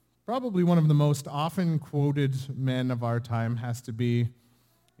Probably one of the most often quoted men of our time has to be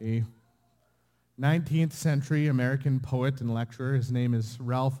a 19th century American poet and lecturer. His name is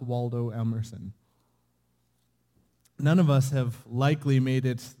Ralph Waldo Emerson. None of us have likely made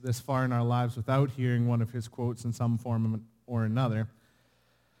it this far in our lives without hearing one of his quotes in some form or another.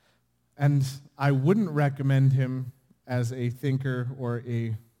 And I wouldn't recommend him as a thinker or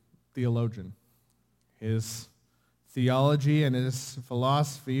a theologian. His theology and his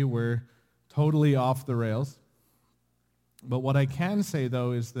philosophy were totally off the rails. But what I can say,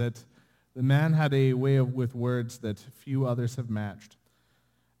 though, is that the man had a way with words that few others have matched.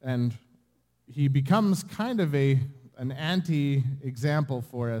 And he becomes kind of an anti-example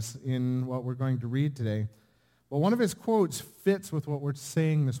for us in what we're going to read today. But one of his quotes fits with what we're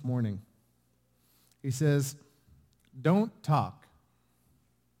saying this morning. He says, "Don't talk.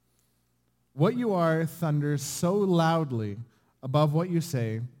 What you are thunders so loudly above what you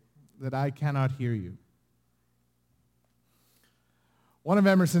say that I cannot hear you." One of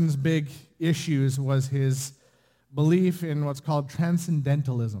Emerson's big issues was his belief in what's called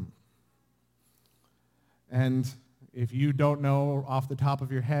transcendentalism. And if you don't know off the top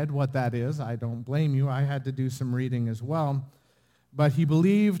of your head what that is, I don't blame you. I had to do some reading as well. But he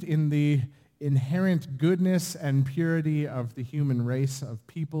believed in the inherent goodness and purity of the human race, of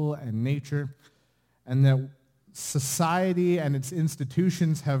people and nature, and that society and its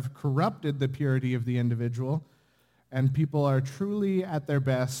institutions have corrupted the purity of the individual, and people are truly at their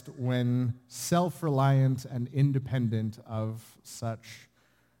best when self-reliant and independent of such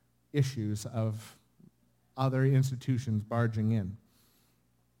issues of other institutions barging in.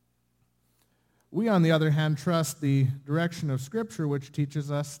 We, on the other hand, trust the direction of Scripture, which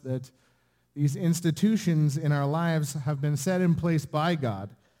teaches us that these institutions in our lives have been set in place by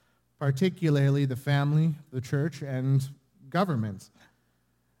God, particularly the family, the church, and governments.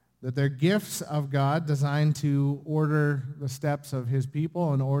 That they're gifts of God designed to order the steps of his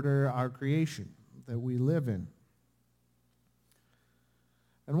people and order our creation that we live in.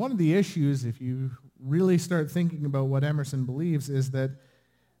 And one of the issues, if you really start thinking about what Emerson believes, is that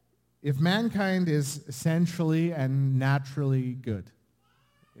if mankind is essentially and naturally good,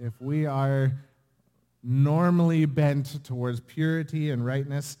 if we are normally bent towards purity and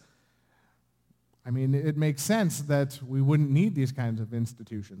rightness, I mean, it makes sense that we wouldn't need these kinds of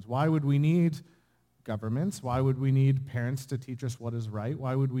institutions. Why would we need governments? Why would we need parents to teach us what is right?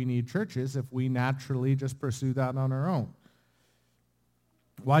 Why would we need churches if we naturally just pursue that on our own?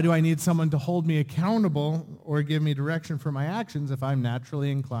 Why do I need someone to hold me accountable or give me direction for my actions if I'm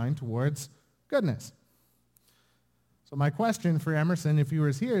naturally inclined towards goodness? So my question for Emerson, if he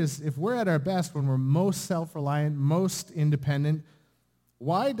was here, is if we're at our best when we're most self-reliant, most independent,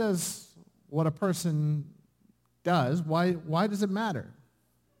 why does what a person does, why does it matter?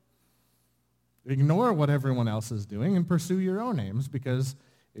 Ignore what everyone else is doing and pursue your own aims, because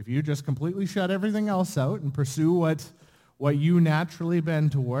if you just completely shut everything else out and pursue what you naturally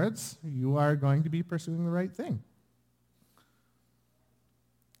bend towards, you are going to be pursuing the right thing.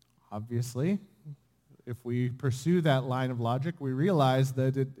 Obviously, if we pursue that line of logic, we realize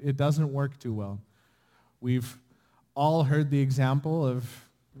that it doesn't work too well. We've all heard the example of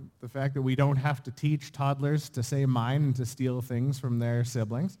the fact that we don't have to teach toddlers to say mine and to steal things from their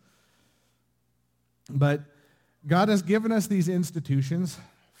siblings. But God has given us these institutions,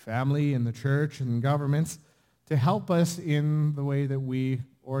 family and the church and governments, to help us in the way that we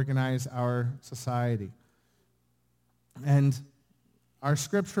organize our society. And our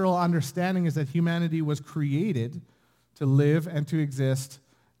scriptural understanding is that humanity was created to live and to exist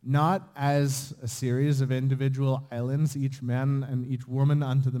not as a series of individual islands, each man and each woman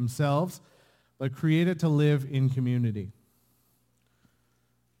unto themselves, but created to live in community.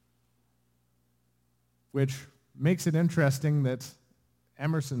 Which makes it interesting that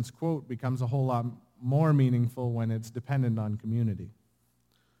Emerson's quote becomes a whole lot more meaningful when it's dependent on community.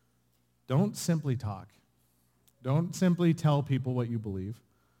 Don't simply talk. Don't simply tell people what you believe,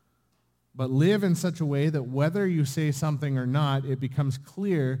 but live in such a way that whether you say something or not, it becomes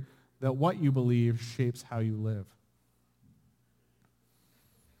clear that what you believe shapes how you live.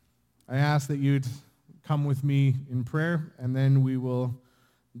 I ask that you'd come with me in prayer, and then we will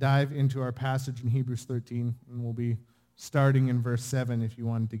dive into our passage in Hebrews 13, and we'll be starting in verse 7 if you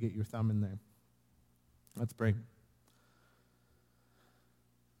wanted to get your thumb in there. Let's pray.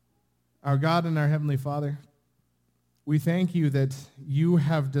 Our God and our Heavenly Father, we thank you that you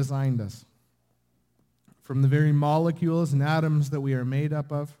have designed us from the very molecules and atoms that we are made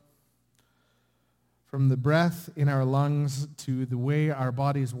up of, from the breath in our lungs to the way our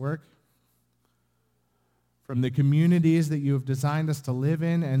bodies work, from the communities that you have designed us to live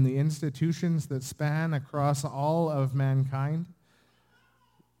in and the institutions that span across all of mankind.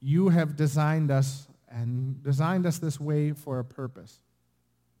 You have designed us this way for a purpose.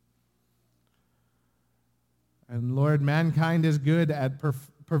 And Lord, mankind is good at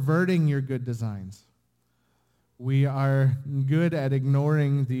perverting your good designs. We are good at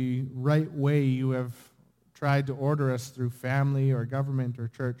ignoring the right way you have tried to order us through family or government or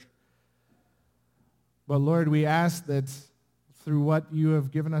church. But Lord, we ask that through what you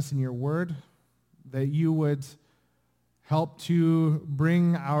have given us in your word, that you would help to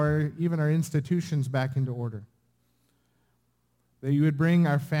bring even our institutions back into order. That you would bring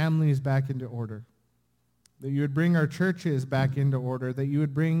our families back into order. That you would bring our churches back into order. That you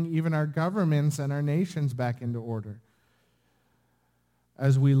would bring even our governments and our nations back into order.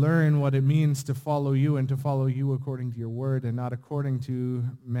 As we learn what it means to follow you and to follow you according to your word and not according to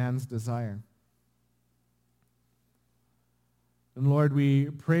man's desire. And Lord, we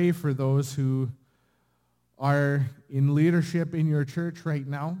pray for those who are in leadership in your church right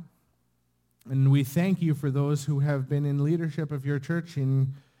now. And we thank you for those who have been in leadership of your church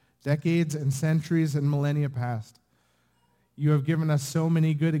in decades and centuries and millennia past. You have given us so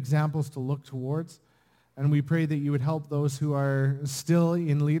many good examples to look towards, and we pray that you would help those who are still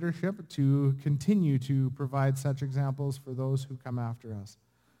in leadership to continue to provide such examples for those who come after us.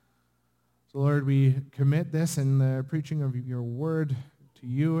 So Lord, we commit this and the preaching of your word to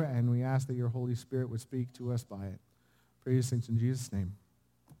you, and we ask that your Holy Spirit would speak to us by it. Pray these things in Jesus' name.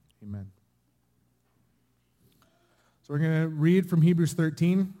 Amen. So we're going to read from Hebrews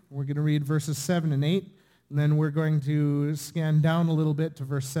 13. We're going to read verses 7 and 8, and then we're going to scan down a little bit to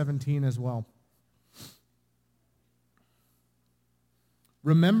verse 17 as well.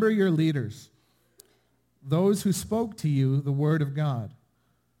 Remember your leaders, those who spoke to you the word of God.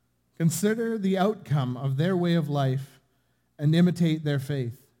 Consider the outcome of their way of life and imitate their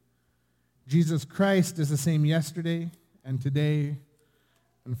faith. Jesus Christ is the same yesterday and today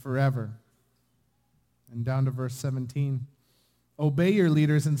and forever. And down to verse 17. Obey your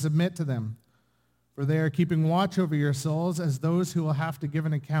leaders and submit to them, for they are keeping watch over your souls as those who will have to give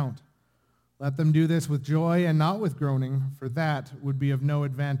an account. Let them do this with joy and not with groaning, for that would be of no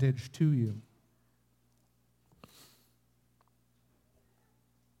advantage to you.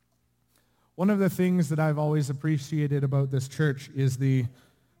 One of the things that I've always appreciated about this church is the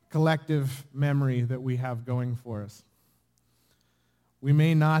collective memory that we have going for us. We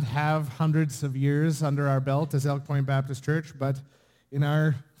may not have hundreds of years under our belt as Elk Point Baptist Church, but in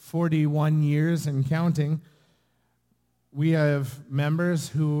our 41 years and counting, we have members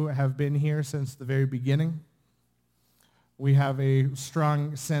who have been here since the very beginning. We have a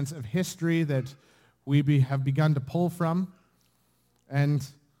strong sense of history that we have begun to pull from. And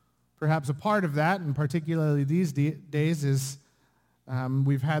perhaps a part of that, and particularly these days, is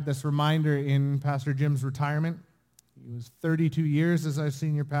we've had this reminder in Pastor Jim's retirement. He was 32 years as our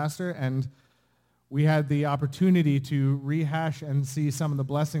senior pastor, and we had the opportunity to rehash and see some of the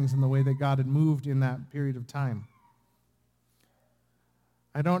blessings in the way that God had moved in that period of time.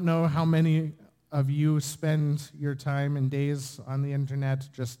 I don't know how many of you spend your time and days on the internet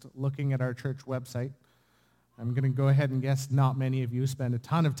just looking at our church website. I'm going to go ahead and guess not many of you spend a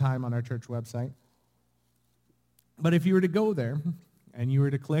ton of time on our church website. But if you were to go there and you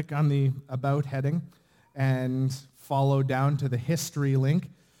were to click on the About heading and follow down to the History link,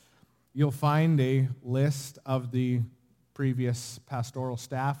 you'll find a list of the previous pastoral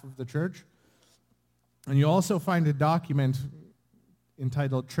staff of the church. And you'll also find a document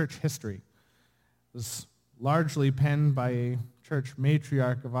entitled Church History. It was largely penned by a church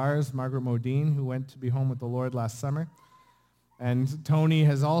matriarch of ours, Margaret Modine, who went to be home with the Lord last summer. And Tony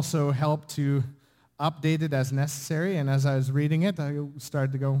has also helped to update it as necessary. And as I was reading it, I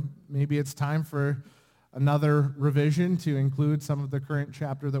started to go, maybe it's time for another revision to include some of the current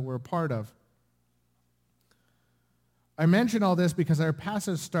chapter that we're a part of. I mention all this because our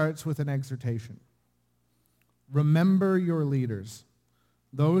passage starts with an exhortation. Remember your leaders,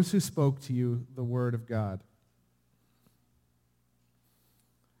 those who spoke to you the word of God.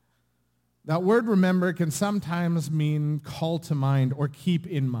 That word remember can sometimes mean call to mind or keep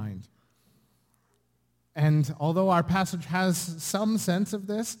in mind. And although our passage has some sense of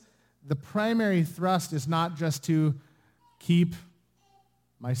this, the primary thrust is not just to keep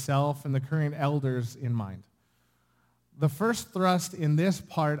myself and the current elders in mind. The first thrust in this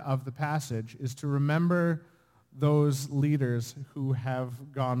part of the passage is to remember those leaders who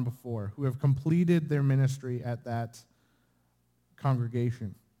have gone before, who have completed their ministry at that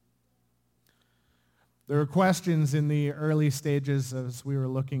congregation. There were questions in the early stages as we were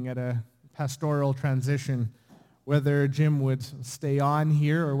looking at a pastoral transition, whether Jim would stay on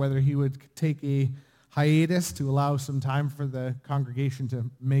here or whether he would take a hiatus to allow some time for the congregation to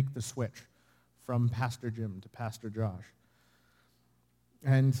make the switch from Pastor Jim to Pastor Josh.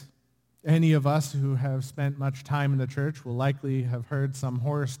 And any of us who have spent much time in the church will likely have heard some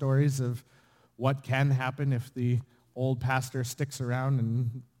horror stories of what can happen if the old pastor sticks around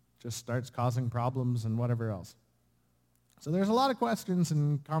and just starts causing problems and whatever else. So there's a lot of questions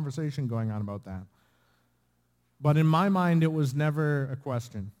and conversation going on about that. But in my mind, it was never a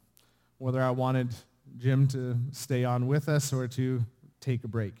question whether I wanted Jim to stay on with us or to take a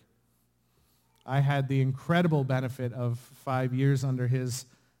break. I had the incredible benefit of 5 years under his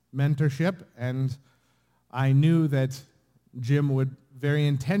mentorship, and I knew that Jim would very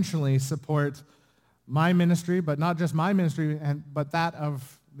intentionally support my ministry, but not just my ministry, but that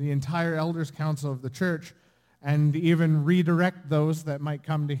of the entire elders council of the church, and even redirect those that might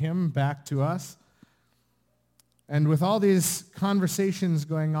come to him back to us. And with all these conversations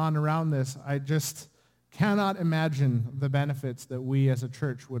going on around this, I just cannot imagine the benefits that we as a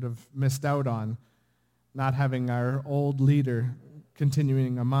church would have missed out on not having our old leader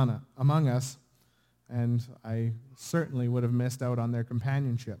continuing among us, and I certainly would have missed out on their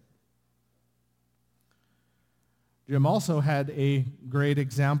companionship. Jim also had a great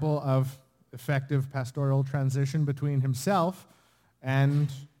example of effective pastoral transition between himself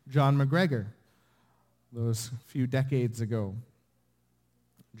and John McGregor those few decades ago.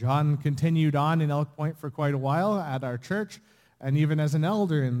 John continued on in Elk Point for quite a while at our church and even as an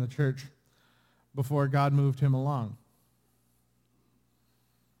elder in the church before God moved him along.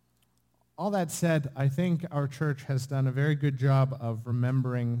 All that said, I think our church has done a very good job of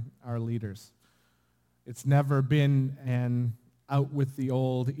remembering our leaders. It's never been an out with the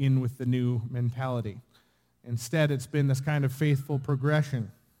old, in with the new mentality. Instead, it's been this kind of faithful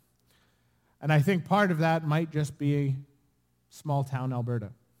progression. And I think part of that might just be small town Alberta.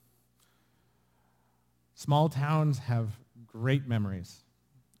 Small towns have great memories,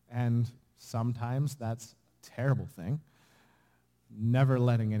 and sometimes that's a terrible thing, never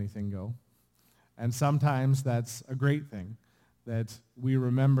letting anything go. And sometimes that's a great thing, that we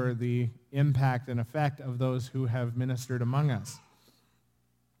remember the impact and effect of those who have ministered among us.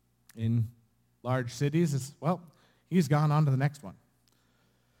 In large cities, it's, well, he's gone on to the next one.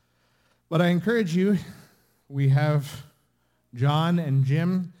 But I encourage you, we have John and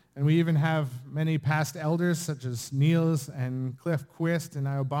Jim, and we even have many past elders such as Niels and Cliff Quist and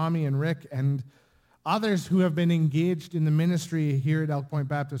Iobami and Rick and others who have been engaged in the ministry here at Elk Point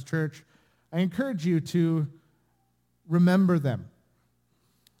Baptist Church. I encourage you to remember them.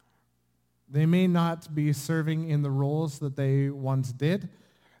 They may not be serving in the roles that they once did.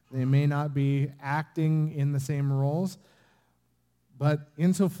 They may not be acting in the same roles. But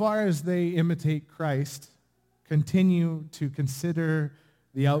insofar as they imitate Christ, continue to consider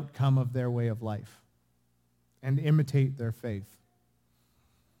the outcome of their way of life and imitate their faith.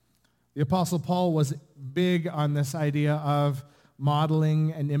 The Apostle Paul was big on this idea of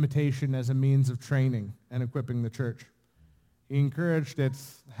modeling and imitation as a means of training and equipping the church. He encouraged it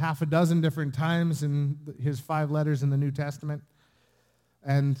half a dozen different times in his 5 letters in the New Testament.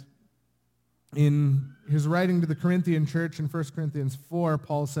 And in his writing to the Corinthian church in 1 Corinthians 4,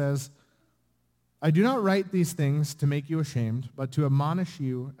 Paul says, I do not write these things to make you ashamed, but to admonish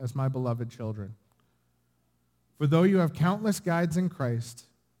you as my beloved children. For though you have countless guides in Christ,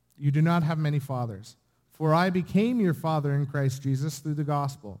 you do not have many fathers. For I became your father in Christ Jesus through the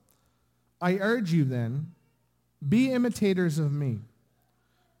gospel. I urge you then, be imitators of me.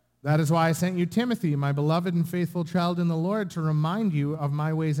 That is why I sent you Timothy, my beloved and faithful child in the Lord, to remind you of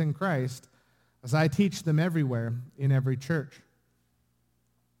my ways in Christ, as I teach them everywhere in every church.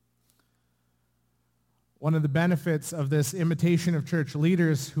 One of the benefits of this imitation of church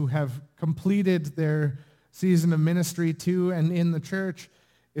leaders who have completed their season of ministry to and in the church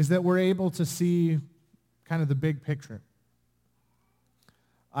is that we're able to see kind of the big picture.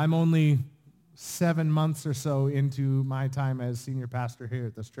 I'm only 7 months or so into my time as senior pastor here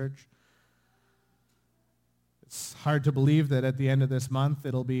at this church. It's hard to believe that at the end of this month,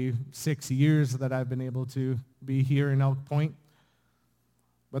 it'll be 6 years that I've been able to be here in Elk Point.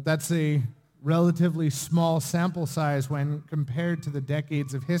 But that's a relatively small sample size when compared to the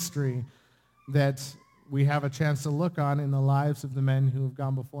decades of history that we have a chance to look on in the lives of the men who have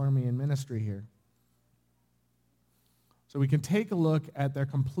gone before me in ministry here. So we can take a look at their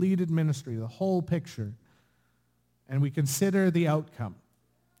completed ministry, the whole picture, and we consider the outcome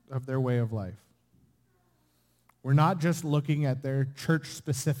of their way of life. We're not just looking at their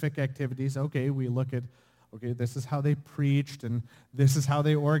church-specific activities. Okay, we look at Okay, this is how they preached, and this is how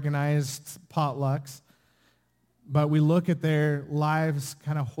they organized potlucks. But we look at their lives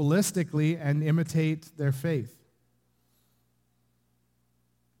kind of holistically and imitate their faith.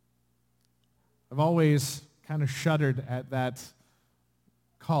 I've always kind of shuddered at that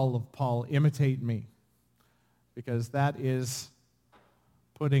call of Paul, imitate me, because that is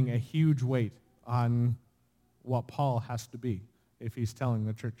putting a huge weight on what Paul has to be if he's telling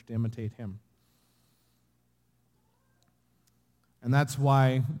the church to imitate him. And that's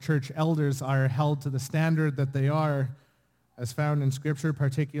why church elders are held to the standard that they are, as found in Scripture,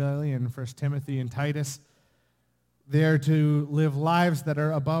 particularly in 1 Timothy and Titus. They are to live lives that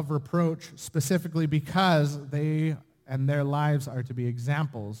are above reproach, specifically because they and their lives are to be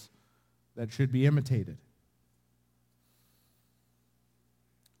examples that should be imitated.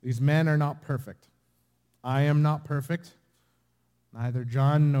 These men are not perfect. I am not perfect. Neither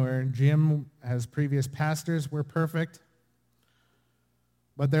John nor Jim, as previous pastors, were perfect.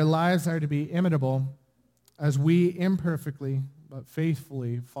 But their lives are to be imitable as we imperfectly but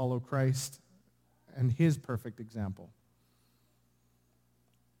faithfully follow Christ and his perfect example.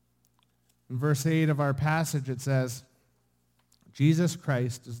 In verse 8 of our passage it says, Jesus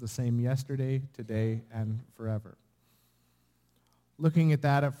Christ is the same yesterday, today, and forever. Looking at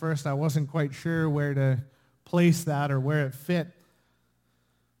that at first, I wasn't quite sure where to place that or where it fit.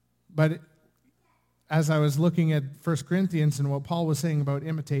 But as I was looking at 1 Corinthians and what Paul was saying about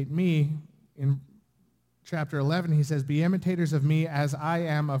imitate me, in chapter 11, he says, be imitators of me as I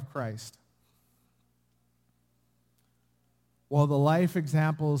am of Christ. While the life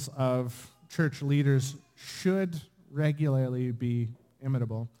examples of church leaders should regularly be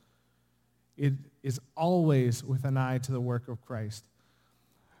imitable, it is always with an eye to the work of Christ.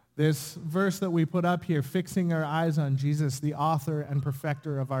 This verse that we put up here, fixing our eyes on Jesus, the author and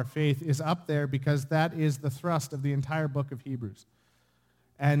perfecter of our faith, is up there because that is the thrust of the entire book of Hebrews.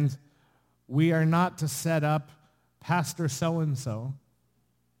 And we are not to set up Pastor so-and-so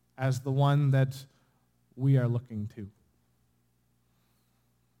as the one that we are looking to.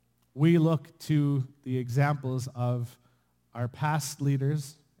 We look to the examples of our past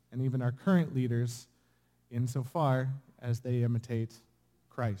leaders and even our current leaders insofar as they imitate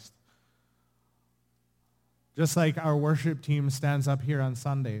Christ. Just like our worship team stands up here on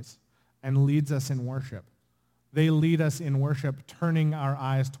Sundays and leads us in worship. They lead us in worship, turning our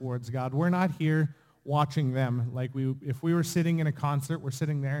eyes towards God. We're not here watching them like if we were sitting in a concert, we're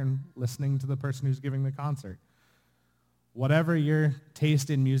sitting there and listening to the person who's giving the concert. Whatever your taste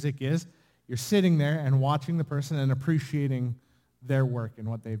in music is, you're sitting there and watching the person and appreciating their work and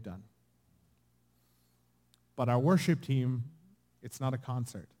what they've done. But our worship team, it's not a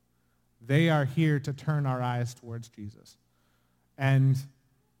concert. They are here to turn our eyes towards Jesus. And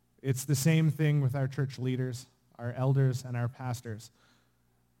it's the same thing with our church leaders, our elders, and our pastors.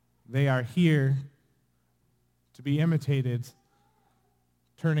 They are here to be imitated,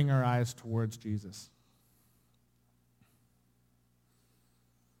 turning our eyes towards Jesus.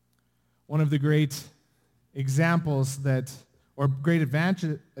 One of the great examples or great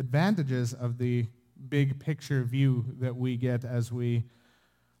advantages of the big picture view that we get as we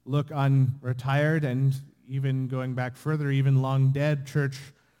look on retired and even going back further, even long dead church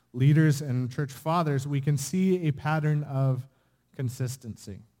leaders and church fathers, we can see a pattern of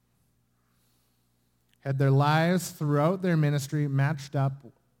consistency. Had their lives throughout their ministry matched up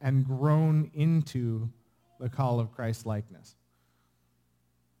and grown into the call of Christ likeness.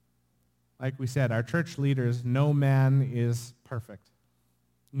 Like we said, our church leaders, no man is perfect.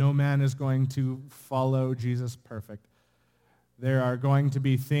 No man is going to follow Jesus perfect. There are going to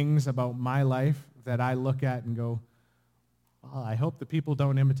be things about my life that I look at and go, well, I hope the people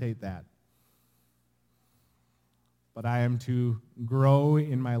don't imitate that. But I am to grow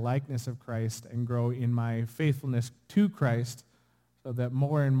in my likeness of Christ and grow in my faithfulness to Christ so that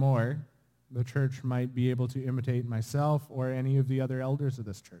more and more the church might be able to imitate myself or any of the other elders of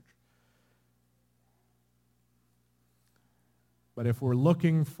this church. But if we're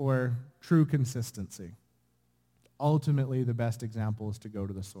looking for true consistency, ultimately the best example is to go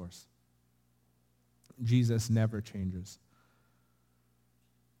to the source. Jesus never changes.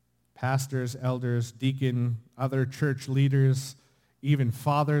 Pastors, elders, deacon, other church leaders, even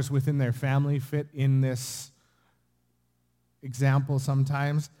fathers within their family fit in this example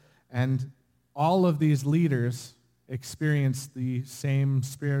sometimes. And all of these leaders experience the same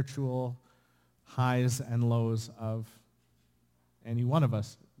spiritual highs and lows of any one of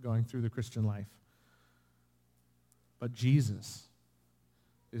us going through the Christian life. But Jesus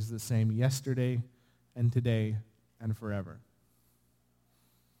is the same yesterday and today and forever.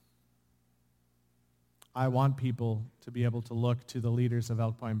 I want people to be able to look to the leaders of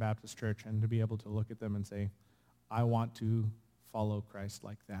Elk Point Baptist Church and to be able to look at them and say, I want to follow Christ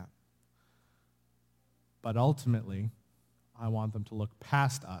like that. But ultimately, I want them to look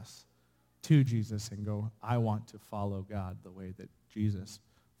past us to Jesus and go, I want to follow God the way that Jesus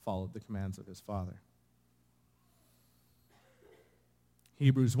followed the commands of his Father.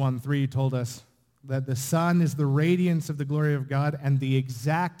 Hebrews 1:3 told us that the Son is the radiance of the glory of God and the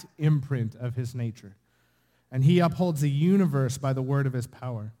exact imprint of his nature. And he upholds the universe by the word of his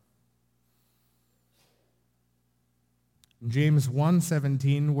power. In James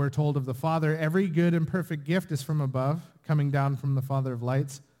 1:17, we're told of the Father, every good and perfect gift is from above, coming down from the Father of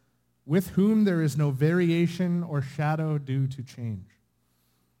lights, with whom there is no variation or shadow due to change.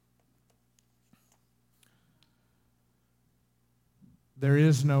 There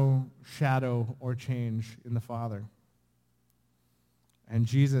is no shadow or change in the Father. And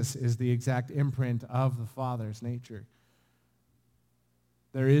Jesus is the exact imprint of the Father's nature.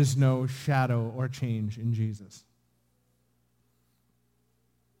 There is no shadow or change in Jesus.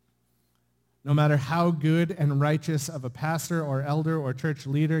 No matter how good and righteous of a pastor or elder or church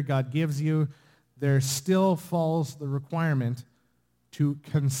leader God gives you, there still falls the requirement to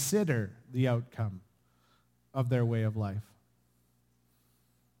consider the outcome of their way of life.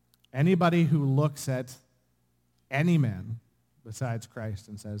 Anybody who looks at any man besides Christ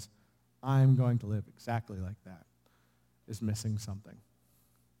and says, I'm going to live exactly like that, is missing something.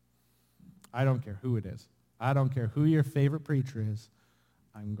 I don't care who it is. I don't care who your favorite preacher is.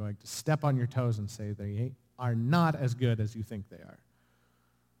 I'm going to step on your toes and say they are not as good as you think they are.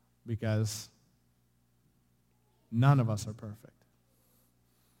 Because none of us are perfect.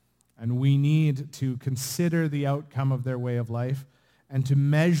 And we need to consider the outcome of their way of life and to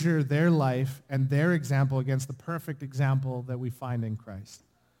measure their life and their example against the perfect example that we find in Christ,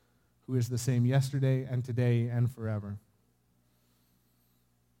 who is the same yesterday and today and forever.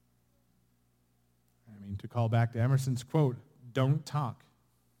 I mean, to call back to Emerson's quote, don't talk.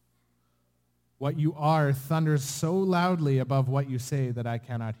 What you are thunders so loudly above what you say that I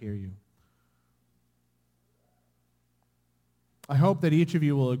cannot hear you. I hope that each of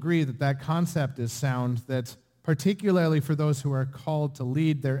you will agree that that concept is sound, that particularly for those who are called to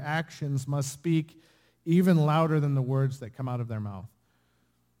lead, their actions must speak even louder than the words that come out of their mouth.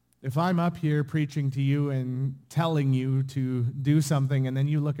 If I'm up here preaching to you and telling you to do something, and then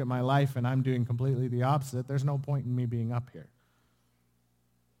you look at my life and I'm doing completely the opposite, there's no point in me being up here.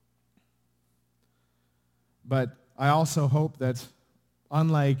 But I also hope that,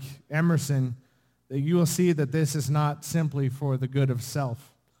 unlike Emerson, that you will see that this is not simply for the good of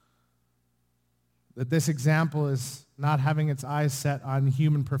self. That this example is not having its eyes set on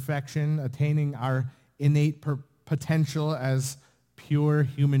human perfection, attaining our innate potential as pure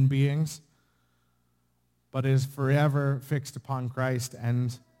human beings, but is forever fixed upon Christ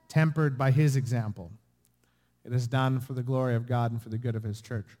and tempered by his example. It is done for the glory of God and for the good of his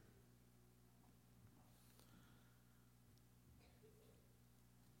church.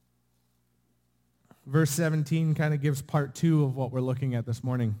 Verse 17 kind of gives part 2 of what we're looking at this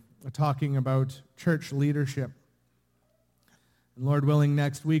morning. We're talking about church leadership. And Lord willing,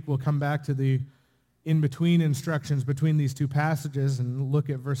 next week we'll come back to the in-between instructions between these two passages and look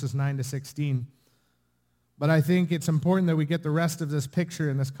at verses 9 to 16. But I think it's important that we get the rest of this picture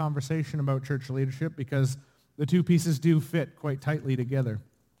in this conversation about church leadership because the two pieces do fit quite tightly together.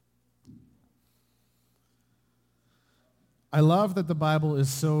 I love that the Bible is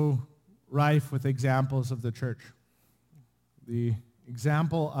so rife with examples of the church. The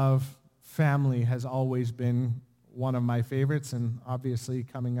example of family has always been one of my favorites, and obviously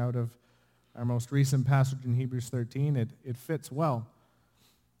coming out of our most recent passage in Hebrews 13, it fits well.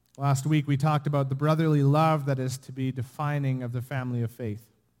 Last week we talked about the brotherly love that is to be defining of the family of faith.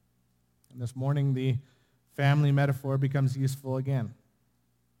 And this morning the family metaphor becomes useful again.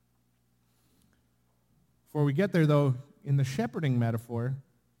 Before we get there though, in the shepherding metaphor,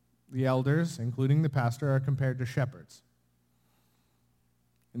 the elders, including the pastor, are compared to shepherds.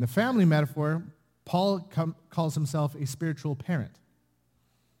 In the family metaphor, Paul calls himself a spiritual parent.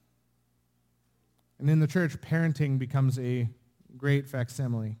 And in the church, parenting becomes a great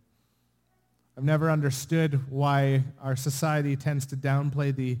facsimile. I've never understood why our society tends to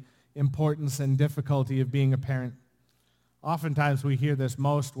downplay the importance and difficulty of being a parent. Oftentimes we hear this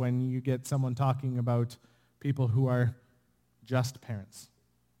most when you get someone talking about people who are just parents.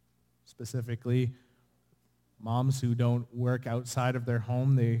 Specifically, moms who don't work outside of their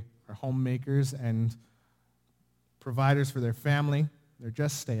home. They are homemakers and providers for their family. They're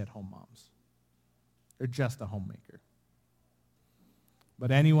just stay-at-home moms. They're just a homemaker. But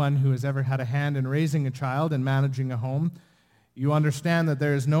anyone who has ever had a hand in raising a child and managing a home, you understand that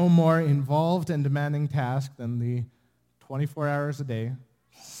there is no more involved and demanding task than the 24 hours a day,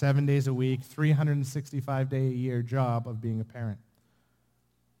 7 days a week, 365-day a year job of being a parent.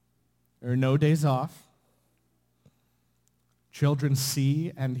 There are no days off. Children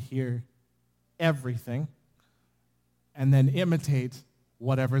see and hear everything and then imitate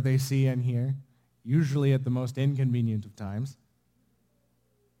whatever they see and hear, usually at the most inconvenient of times.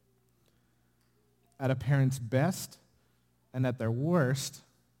 At a parent's best and at their worst,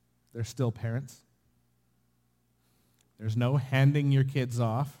 they're still parents. There's no handing your kids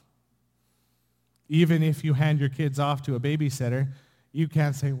off. Even if you hand your kids off to a babysitter, you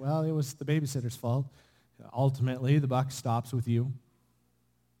can't say, well, it was the babysitter's fault. Ultimately, the buck stops with you.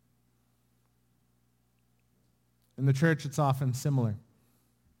 In the church, it's often similar.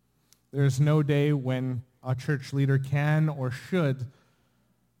 There's no day when a church leader can or should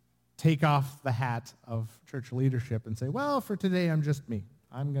take off the hat of church leadership and say, well, for today, I'm just me.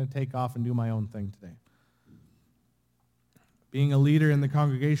 I'm going to take off and do my own thing today. Being a leader in the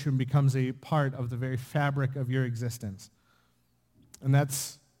congregation becomes a part of the very fabric of your existence. And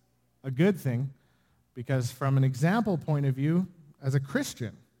that's a good thing, because from an example point of view, as a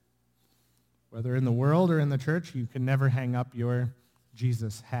Christian, whether in the world or in the church, you can never hang up your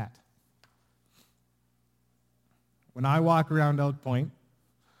Jesus hat. When I walk around Elk Point,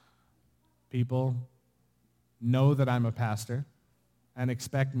 people know that I'm a pastor and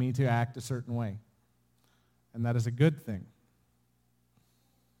expect me to act a certain way. And that is a good thing.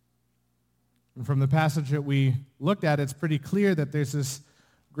 And from the passage that we looked at, it's pretty clear that there's this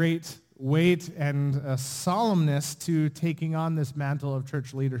great weight and a solemnness to taking on this mantle of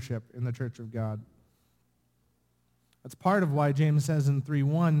church leadership in the church of God. That's part of why James says in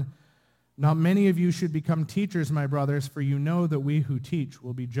 3:1, not many of you should become teachers, my brothers, for you know that we who teach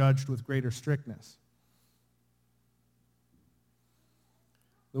will be judged with greater strictness.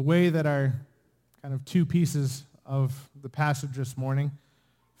 The way that our kind of two pieces of the passage this morning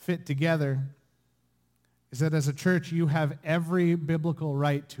fit together is that as a church, you have every biblical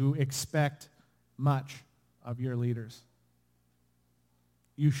right to expect much of your leaders.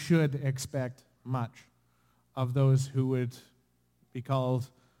 You should expect much of those who would be called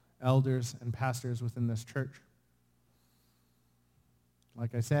elders and pastors within this church.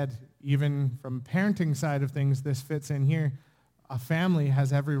 Like I said, even from parenting side of things, this fits in here. A family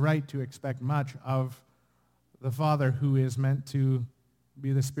has every right to expect much of the father who is meant to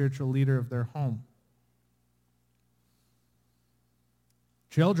be the spiritual leader of their home.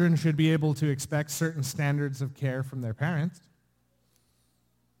 Children should be able to expect certain standards of care from their parents.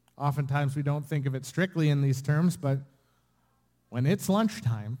 Oftentimes we don't think of it strictly in these terms, but when it's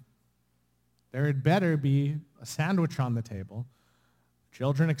lunchtime, there had better be a sandwich on the table.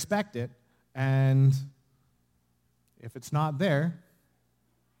 Children expect it, and if it's not there,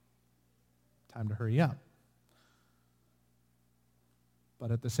 time to hurry up.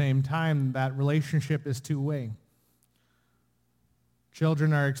 But at the same time, that relationship is two-way.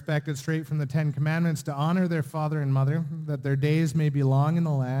 Children are expected straight from the Ten Commandments to honor their father and mother, that their days may be long in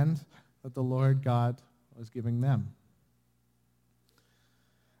the land that the Lord God was giving them.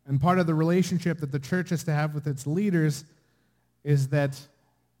 And part of the relationship that the church is to have with its leaders is that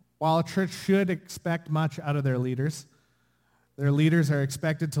while a church should expect much out of their leaders are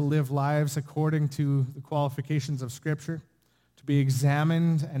expected to live lives according to the qualifications of Scripture, to be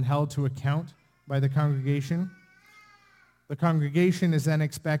examined and held to account by the congregation. The congregation is then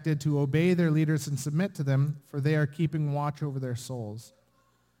expected to obey their leaders and submit to them, for they are keeping watch over their souls,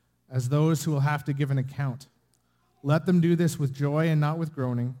 as those who will have to give an account. Let them do this with joy and not with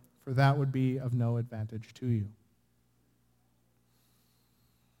groaning, for that would be of no advantage to you.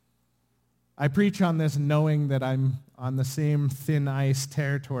 I preach on this knowing that I'm on the same thin ice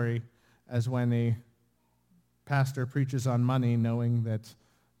territory as when a pastor preaches on money, knowing that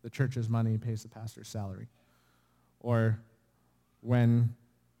the church's money pays the pastor's salary. Or when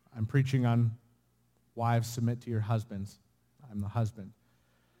I'm preaching on wives, submit to your husbands, I'm the husband.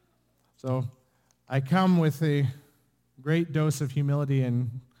 So I come with a great dose of humility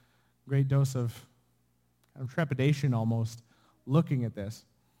and great dose of trepidation almost looking at this,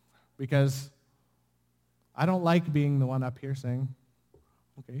 because I don't like being the one up here saying,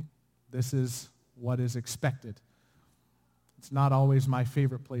 okay, this is what is expected. It's not always my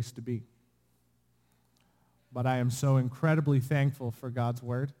favorite place to be. But I am so incredibly thankful for God's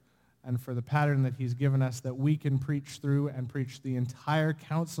word and for the pattern that he's given us that we can preach through and preach the entire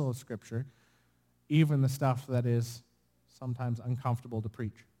counsel of Scripture, even the stuff that is sometimes uncomfortable to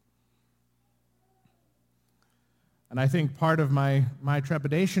preach. And I think part of my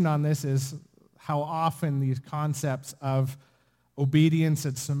trepidation on this is how often these concepts of obedience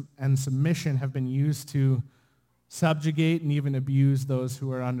and submission have been used to subjugate and even abuse those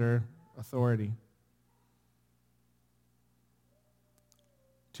who are under authority.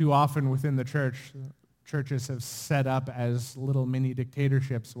 Too often within the church, churches have set up as little mini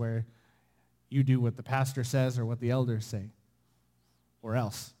dictatorships where you do what the pastor says or what the elders say, or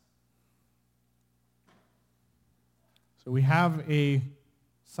else. So we have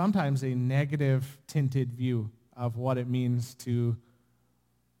sometimes a negative tinted view of what it means to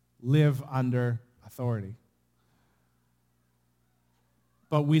live under authority.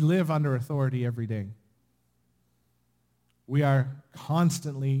 But we live under authority every day. We are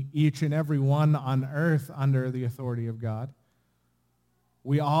constantly, each and every one on earth, under the authority of God.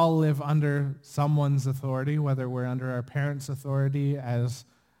 We all live under someone's authority, whether we're under our parents' authority as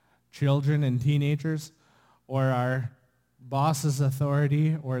children and teenagers, or our boss's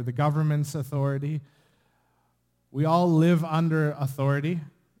authority, or the government's authority. We all live under authority,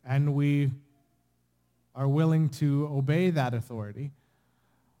 and we are willing to obey that authority.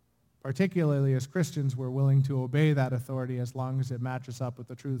 Particularly as Christians, we're willing to obey that authority as long as it matches up with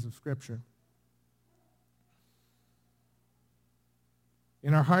the truths of Scripture.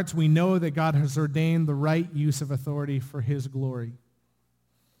 In our hearts, we know that God has ordained the right use of authority for His glory.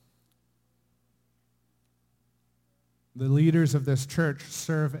 The leaders of this church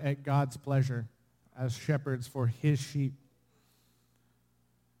serve at God's pleasure as shepherds for His sheep.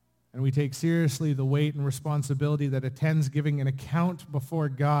 And we take seriously the weight and responsibility that attends giving an account before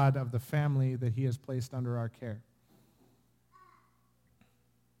God of the family that He has placed under our care.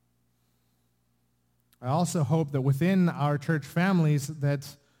 I also hope that within our church families that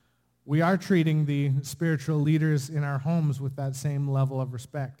we are treating the spiritual leaders in our homes with that same level of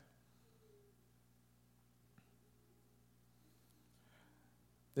respect.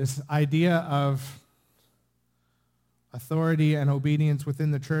 This idea of authority and obedience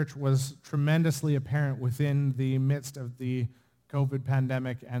within the church was tremendously apparent within the midst of the COVID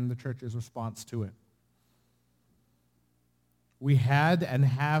pandemic and the church's response to it. We had and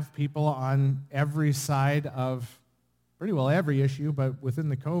have people on every side of pretty well every issue, but within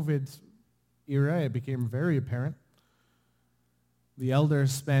the COVID era, it became very apparent. The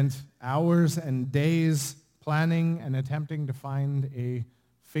elders spent hours and days planning and attempting to find a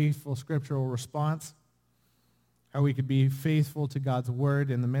faithful scriptural response, how we could be faithful to God's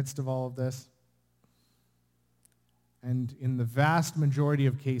word in the midst of all of this. And in the vast majority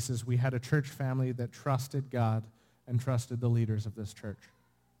of cases, we had a church family that trusted God and trusted the leaders of this church.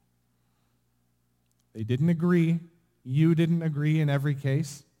 They didn't agree. You didn't agree in every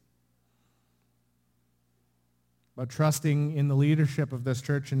case. But trusting in the leadership of this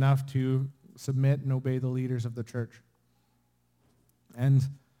church enough to submit and obey the leaders of the church. And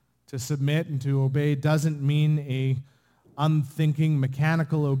to submit and to obey doesn't mean a unthinking,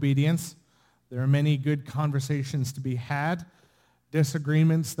 mechanical obedience. There are many good conversations to be had,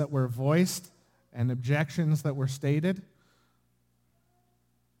 disagreements that were voiced, and objections that were stated.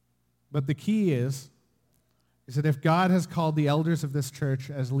 But the key is that if God has called the elders of this church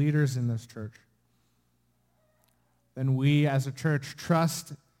as leaders in this church, then we as a church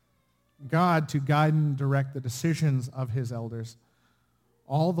trust God to guide and direct the decisions of His elders,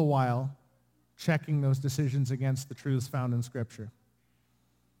 all the while checking those decisions against the truths found in Scripture.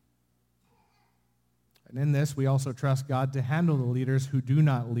 And in this, we also trust God to handle the leaders who do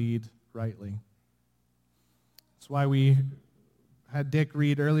not lead rightly. That's why we had Dick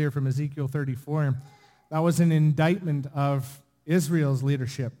read earlier from Ezekiel 34. That was an indictment of Israel's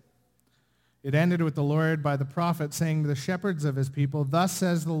leadership. It ended with the Lord by the prophet saying to the shepherds of His people, "Thus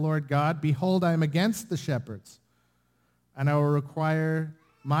says the Lord God, behold, I am against the shepherds, and I will require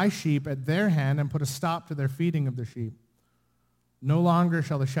my sheep at their hand and put a stop to their feeding of the sheep. No longer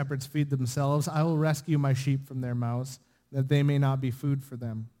shall the shepherds feed themselves. I will rescue my sheep from their mouths, that they may not be food for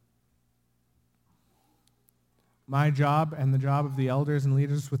them." My job and the job of the elders and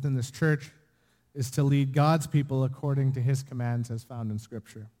leaders within this church is to lead God's people according to His commands as found in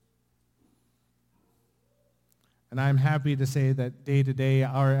Scripture. And I'm happy to say that day to day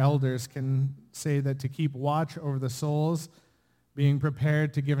our elders can say that to keep watch over the souls, being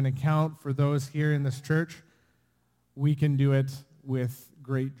prepared to give an account for those here in this church, we can do it with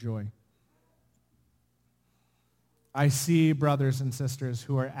great joy. I see brothers and sisters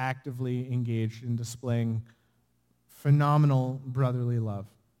who are actively engaged in displaying phenomenal brotherly love,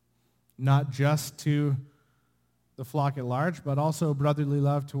 not just to the flock at large, but also brotherly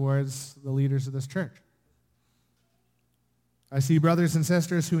love towards the leaders of this church. I see brothers and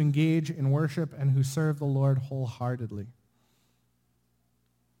sisters who engage in worship and who serve the Lord wholeheartedly.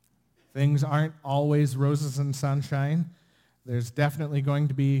 Things aren't always roses and sunshine. There's definitely going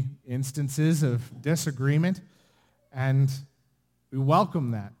to be instances of disagreement, and we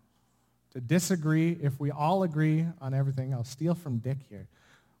welcome that. To disagree, if we all agree on everything, I'll steal from Dick here.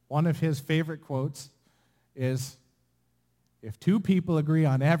 One of his favorite quotes is, if two people agree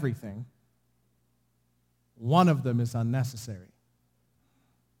on everything, one of them is unnecessary.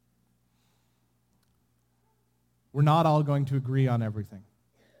 We're not all going to agree on everything,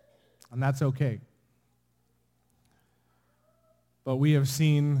 and that's okay. But we have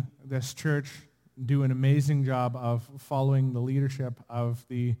seen this church do an amazing job of following the leadership of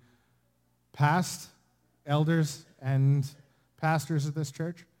the past elders and pastors of this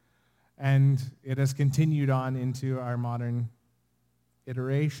church, and it has continued on into our modern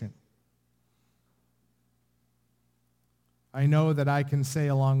iteration. I know that I can say,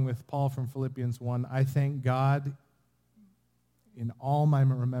 along with Paul from Philippians 1, I thank God in all my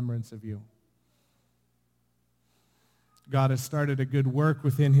remembrance of you. God has started a good work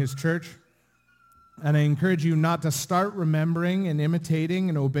within his church, and I encourage you not to start remembering and imitating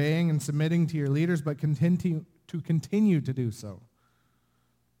and obeying and submitting to your leaders, but continue to do so.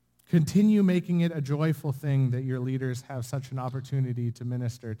 Continue making it a joyful thing that your leaders have such an opportunity to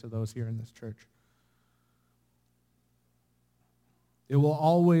minister to those here in this church. It will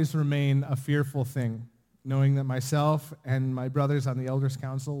always remain a fearful thing, knowing that myself and my brothers on the Elders'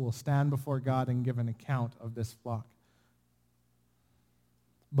 Council will stand before God and give an account of this flock.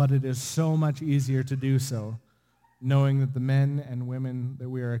 But it is so much easier to do so, knowing that the men and women that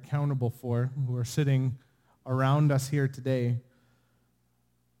we are accountable for, who are sitting around us here today,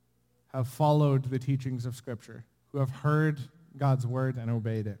 have followed the teachings of Scripture, who have heard God's word and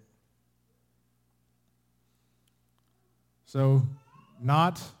obeyed it. So,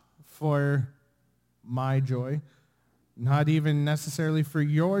 not for my joy, not even necessarily for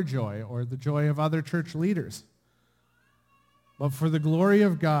your joy or the joy of other church leaders, but for the glory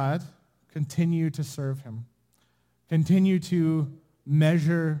of God, continue to serve him. Continue to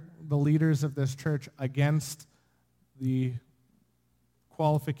measure the leaders of this church against the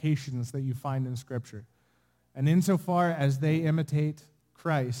qualifications that you find in Scripture. And insofar as they imitate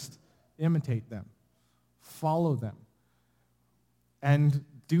Christ, imitate them. Follow them. And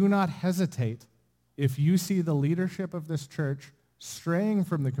do not hesitate if you see the leadership of this church straying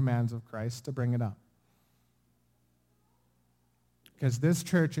from the commands of Christ to bring it up. Because this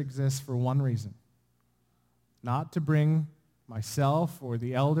church exists for one reason. Not to bring myself or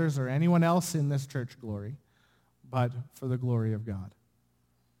the elders or anyone else in this church glory, but for the glory of God.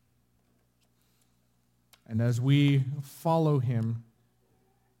 And as we follow him,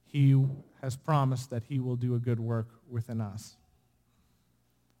 he has promised that he will do a good work within us.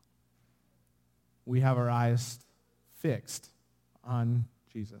 We have our eyes fixed on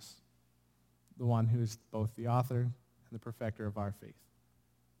Jesus, the one who is both the author and the perfecter of our faith.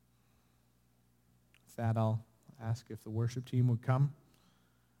 With that, I'll ask if the worship team would come,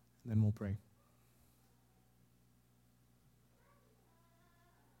 and then we'll pray.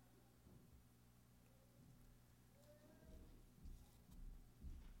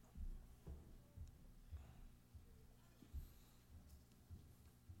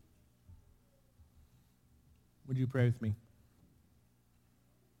 Would you pray with me?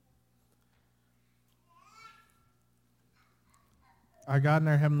 Our God and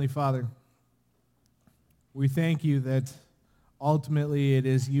our Heavenly Father, we thank you that ultimately it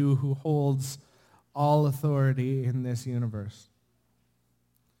is you who holds all authority in this universe.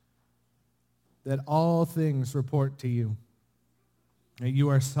 That all things report to you. That you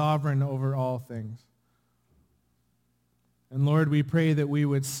are sovereign over all things. And Lord, we pray that we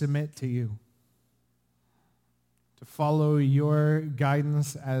would submit to you, to follow your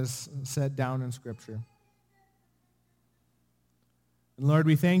guidance as set down in Scripture. And Lord,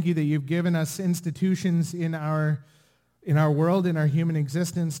 we thank you that you've given us institutions in our world, in our human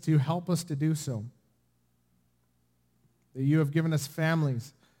existence, to help us to do so. That you have given us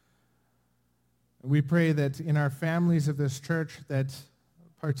families. And we pray that in our families of this church, that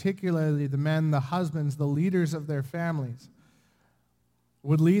particularly the men, the husbands, the leaders of their families,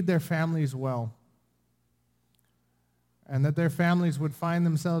 would lead their families well. And that their families would find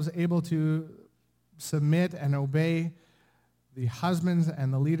themselves able to submit and obey the husbands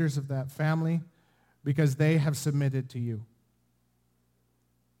and the leaders of that family because they have submitted to you.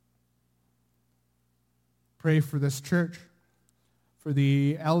 Pray for this church, for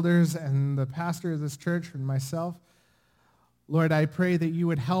the elders and the pastor of this church and myself. Lord, I pray that you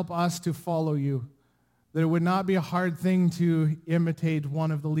would help us to follow you, That it would not be a hard thing to imitate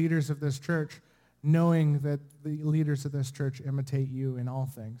one of the leaders of this church, knowing that the leaders of this church imitate you in all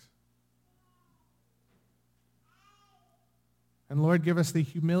things. And Lord, give us the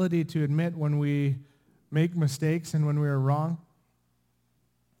humility to admit when we make mistakes and when we are wrong,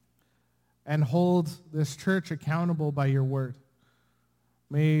 and hold this church accountable by your word.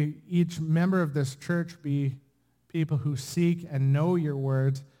 May each member of this church be people who seek and know your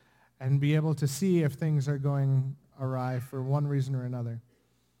word and be able to see if things are going awry for one reason or another.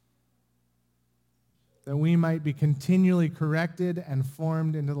 That we might be continually corrected and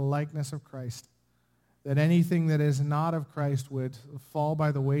formed into the likeness of Christ. That anything that is not of Christ would fall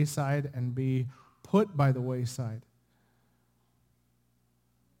by the wayside and be put by the wayside.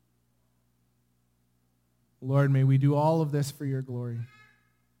 Lord, may we do all of this for your glory.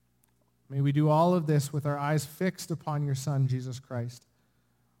 May we do all of this with our eyes fixed upon your Son, Jesus Christ,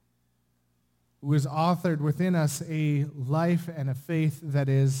 who has authored within us a life and a faith that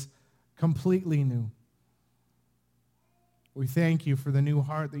is completely new. We thank you for the new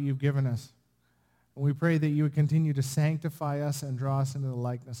heart that you've given us. And we pray that you would continue to sanctify us and draw us into the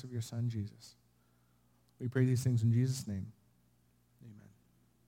likeness of your Son, Jesus. We pray these things in Jesus' name.